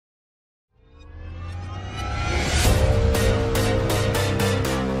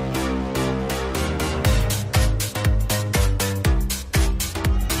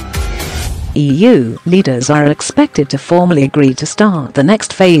EU leaders are expected to formally agree to start the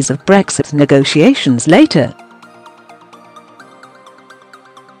next phase of Brexit negotiations later.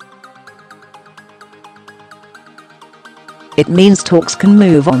 It means talks can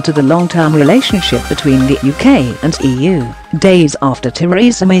move on to the long-term relationship between the UK and EU, days after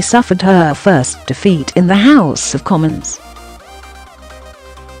Theresa May suffered her first defeat in the House of Commons.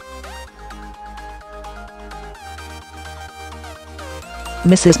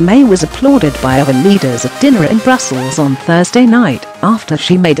 Mrs May was applauded by other leaders at dinner in Brussels on Thursday night after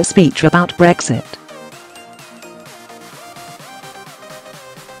she made a speech about Brexit.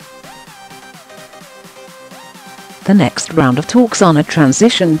 The next round of talks on a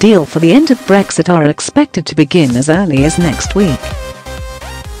transition deal for the end of Brexit are expected to begin as early as next week.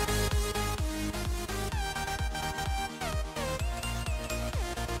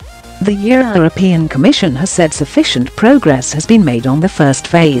 The European Commission has said sufficient progress has been made on the first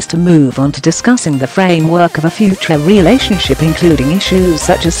phase to move on to discussing the framework of a future relationship, including issues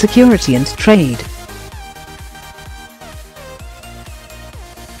such as security and trade.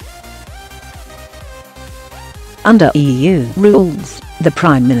 Under EU rules, the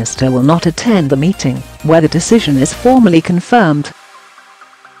Prime Minister will not attend the meeting, where the decision is formally confirmed.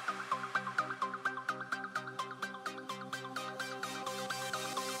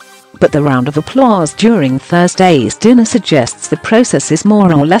 But the round of applause during Thursday's dinner suggests the process is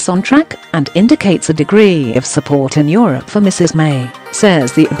more or less on track and indicates a degree of support in Europe for Mrs May,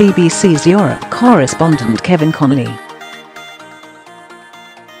 says the BBC's Europe correspondent Kevin Connolly.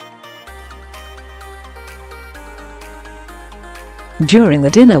 During the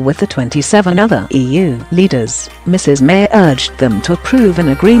dinner with the 27 other EU leaders, Mrs May urged them to approve an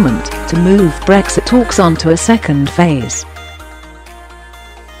agreement to move Brexit talks on to a second phase.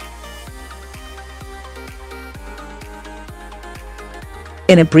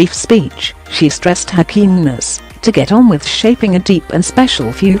 In a brief speech, she stressed her keenness to get on with shaping a deep and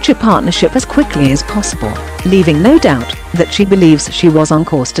special future partnership as quickly as possible, leaving no doubt that she believes she was on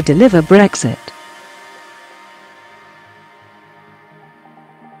course to deliver Brexit.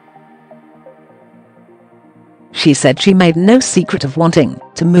 She said she made no secret of wanting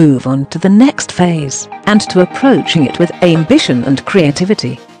to move on to the next phase and to approaching it with ambition and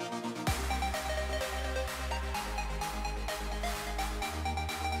creativity.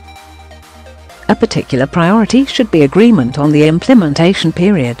 A particular priority should be agreement on the implementation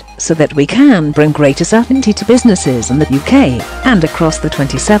period, so that we can bring greater certainty to businesses in the UK and across the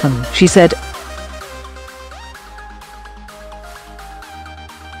 27, she said.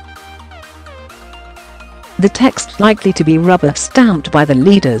 The text, likely to be rubber-stamped by the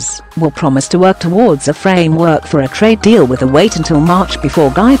leaders, will promise to work towards a framework for a trade deal with a wait until March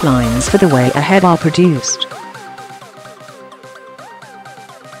before guidelines for the way ahead are produced.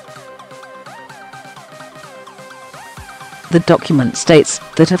 The document states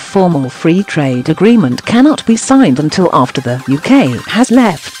that a formal free trade agreement cannot be signed until after the UK has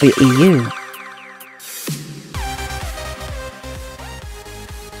left the EU.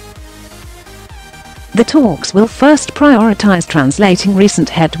 The talks will first prioritise translating recent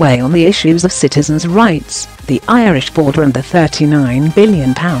headway on the issues of citizens' rights, the Irish border and the £39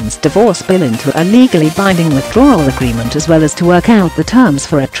 billion divorce bill into a legally binding withdrawal agreement, as well as to work out the terms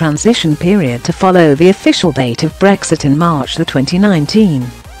for a transition period to follow the official date of Brexit in March 2019.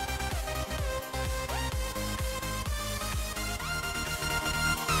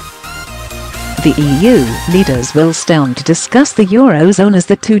 The EU leaders will stay on to discuss the eurozone as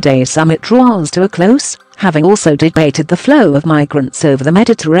the two-day summit draws to a close, having also debated the flow of migrants over the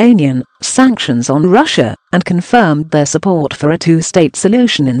Mediterranean, sanctions on Russia, and confirmed their support for a two-state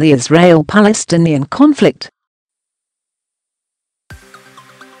solution in the Israel-Palestinian conflict.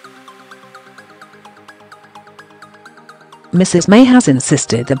 Mrs May has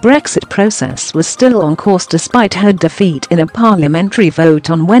insisted the Brexit process was still on course despite her defeat in a parliamentary vote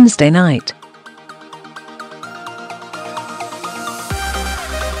on Wednesday night.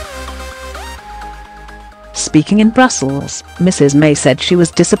 Speaking in Brussels, Mrs May said she was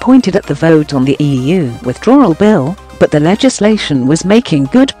disappointed at the vote on the EU Withdrawal Bill, but the legislation was making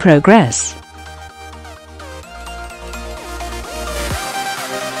good progress.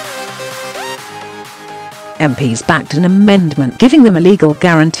 MPs backed an amendment giving them a legal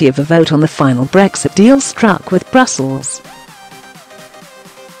guarantee of a vote on the final Brexit deal struck with Brussels.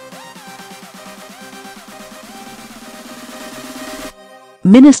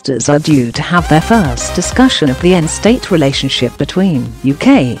 Ministers are due to have their first discussion of the end-state relationship between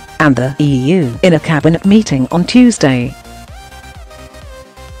UK and the EU in a cabinet meeting on Tuesday.